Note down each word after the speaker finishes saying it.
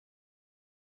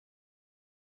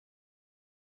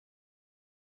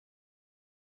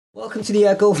Welcome to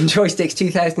the Golden Joysticks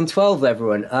 2012,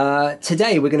 everyone.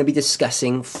 Today we're going to be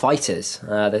discussing fighters,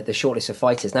 the shortlist of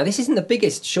fighters. Now, this isn't the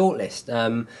biggest shortlist.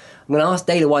 I'm going to ask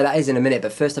Dale why that is in a minute,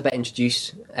 but first I better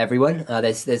introduce everyone.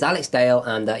 There's Alex Dale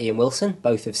and Ian Wilson,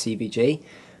 both of CVG.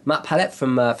 Matt Pellett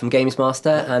from Games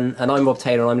Master, and I'm Rob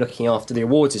Taylor, and I'm looking after the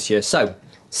awards this year. So,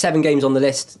 7 games on the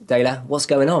list, Dale. What's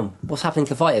going on? What's happening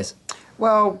to fighters?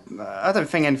 Well, I don't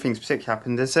think anything's particularly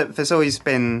happened. There's always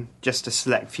been just a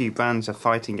select few brands of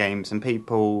fighting games, and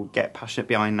people get passionate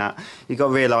behind that. You've got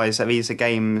to realise that these are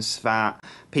games that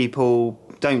people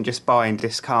don't just buy and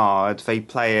discard. They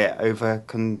play it over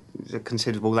a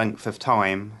considerable length of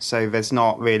time. So there's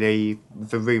not really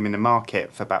the room in the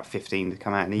market for about 15 to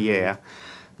come out in a year.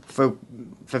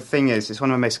 The thing is, it's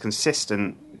one of the most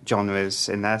consistent genres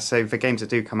in there, so the games that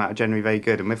do come out are generally very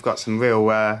good, and we've got some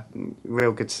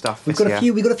real good stuff. We've got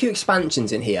a few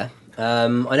expansions in here. I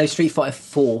know Street Fighter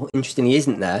 4, interestingly,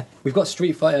 isn't there. We've got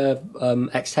Street Fighter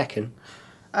X Tekken.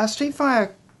 Street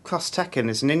Fighter Cross Tekken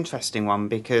is an interesting one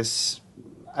because,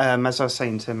 as I was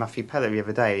saying to Matthew Pellett the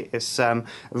other day, it's a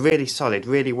really solid,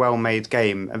 really well-made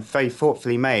game and very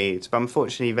thoughtfully made, but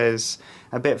unfortunately there's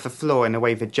a bit of a flaw in the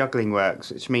way the juggling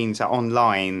works, which means that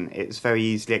online it's very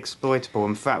easily exploitable,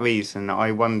 and for that reason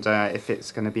I wonder if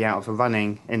it's going to be out of the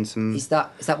running in some... Is that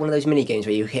one of those mini-games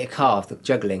where you hit a car with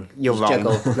juggling? You're wrong.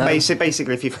 Juggle? No?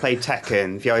 Basically, if you've played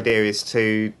Tekken, the idea is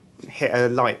to hit a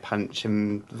light punch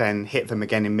and then hit them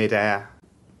again in mid-air.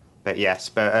 But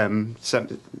yes,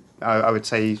 I would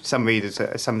say some readers,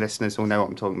 some listeners will know what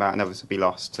I'm talking about, and others will be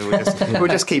lost. So we'll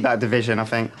just keep that division, I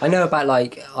think. I know about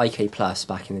like IK Plus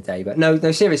back in the day, but no,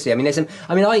 seriously. I mean,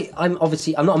 I'm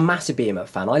not a massive beat 'em up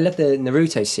fan. I love the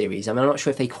Naruto series. I mean, I'm not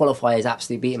sure if they qualify as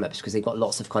absolute beat 'em ups because they've got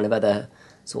lots of kind of other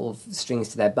sort of strings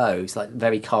to their bows, like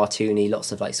very cartoony,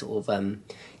 lots of like sort of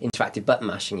interactive button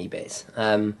mashing-y bits.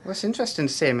 Well, it's interesting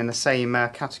to see him in the same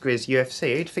category as UFC.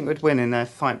 Who do you think would win in a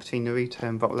fight between Naruto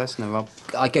and Brock Lesnar, Rob?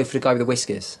 I'd go for the guy with the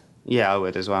whiskers. Yeah, I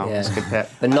would as well. Yeah. It's a good pick.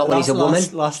 But not when he's a woman.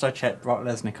 Last I checked, Brock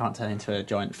Lesnar can't turn into a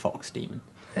giant fox demon.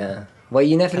 Yeah. Well,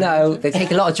 you never know. They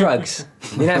take a lot of drugs.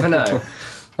 You never know.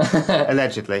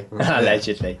 Allegedly.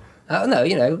 Allegedly.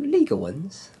 No, legal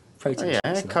ones. Protein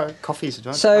Coffee's a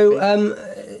drug. So,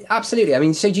 absolutely. I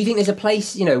mean, so do you think there's a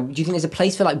place? Do you think there's a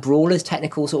place for like brawlers,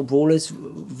 technical sort of brawlers,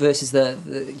 versus the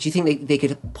do you think they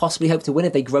could possibly hope to win?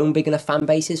 Have they grown big enough fan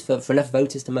bases for enough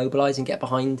voters to mobilise and get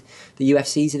behind the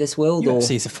UFCs of this world?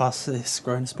 UFC is the fastest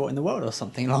growing sport in the world, or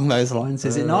something along those lines,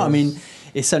 is it not? I mean,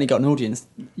 it's certainly got an audience.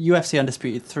 UFC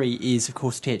Undisputed 3 is, of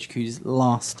course, THQ's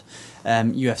last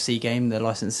UFC game. The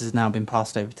licence has now been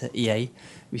passed over to EA.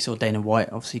 We saw Dana White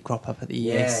obviously crop up at the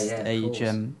EA stage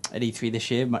at E3 this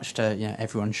year, much to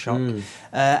everyone's shock.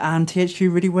 And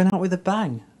THQ really went out with a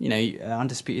bang.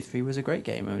 Undisputed 3 was a great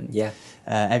game. I mean,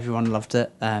 everyone loved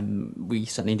it. We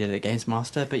certainly did it at Games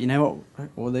Master. But you know what?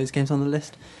 All those games on the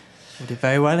list we did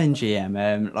very well in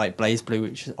GM. Like Blazeblue,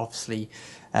 which is obviously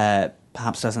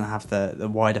perhaps doesn't have the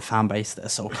wider fan base that a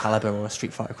Soul Calibur or a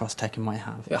Street Fighter Cross Tekken might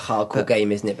have. A hardcore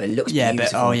game, isn't it? But it looks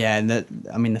beautiful. And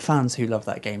the fans who love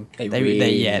that game, they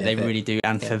really do,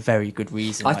 and for very good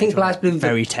reason. I think Blazeblue,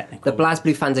 very technical. The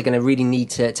Blazeblue fans are going to really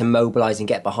need to mobilise and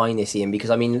get behind this, Ian, because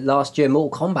I mean, last year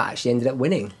Mortal Kombat actually ended up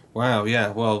winning. Wow, yeah.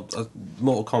 Well,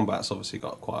 Mortal Kombat's obviously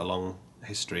got quite a long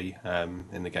history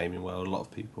in the gaming world. A lot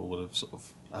of people will have sort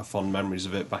of have fond memories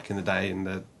of it back in the day in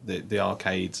the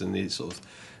arcades and the sort of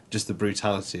just the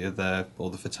brutality of all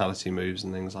the fatality moves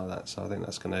and things like that. So I think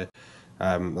that's going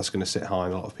to sit high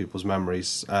in a lot of people's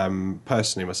memories.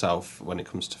 Personally, myself, when it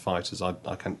comes to fighters, I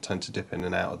can tend to dip in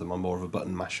and out of them. I'm more of a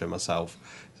button masher myself.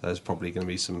 So there's probably going to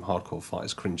be some hardcore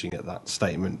fighters cringing at that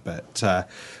statement, but I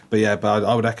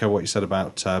would echo what you said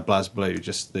about Blazeblue.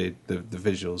 Just the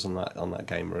visuals on that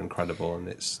game are incredible, and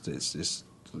it's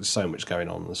there's so much going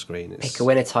on the screen. Pick a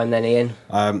winner time then, Ian.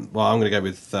 Well, I'm going to go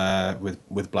with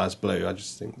Blazeblue. I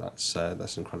just think that's an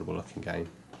incredible looking game.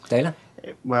 Dana?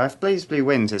 Well, if Blazeblue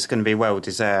wins, it's going to be well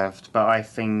deserved, but I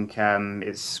think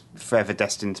it's forever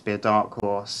destined to be a dark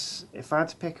horse. If I had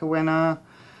to pick a winner,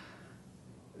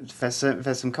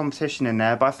 there's some competition in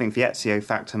there, but I think the Ezio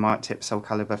factor might tip Soul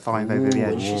Calibur 5 over the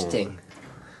edge. Interesting.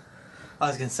 I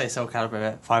was going to say Soul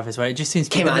Calibur 5 as well. It just seems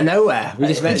to came out of nowhere. No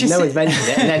one's mentioned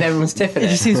it, and then everyone's tipping it. It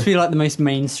just seems to be like the most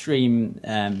mainstream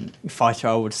fighter,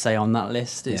 I would say, on that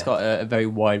list. It's got a very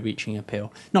wide-reaching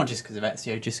appeal, not just because of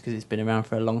Ezio, just because it's been around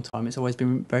for a long time. It's always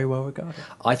been very well regarded.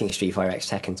 I think Street Fighter X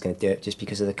Tekken's going to do it just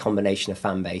because of the combination of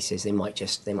fan bases. They might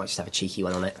just have a cheeky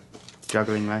one on it.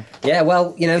 juggling though. Yeah,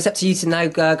 well, it's up to you to now,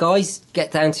 guys.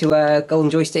 Get down to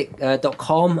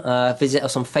goldenjoystick.com. Visit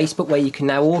us on Facebook, where you can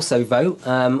now also vote,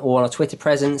 or on our Twitter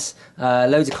presence.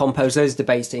 Loads of compos, loads of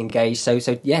debates to engage. So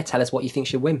yeah, tell us what you think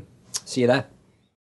should win. See you there.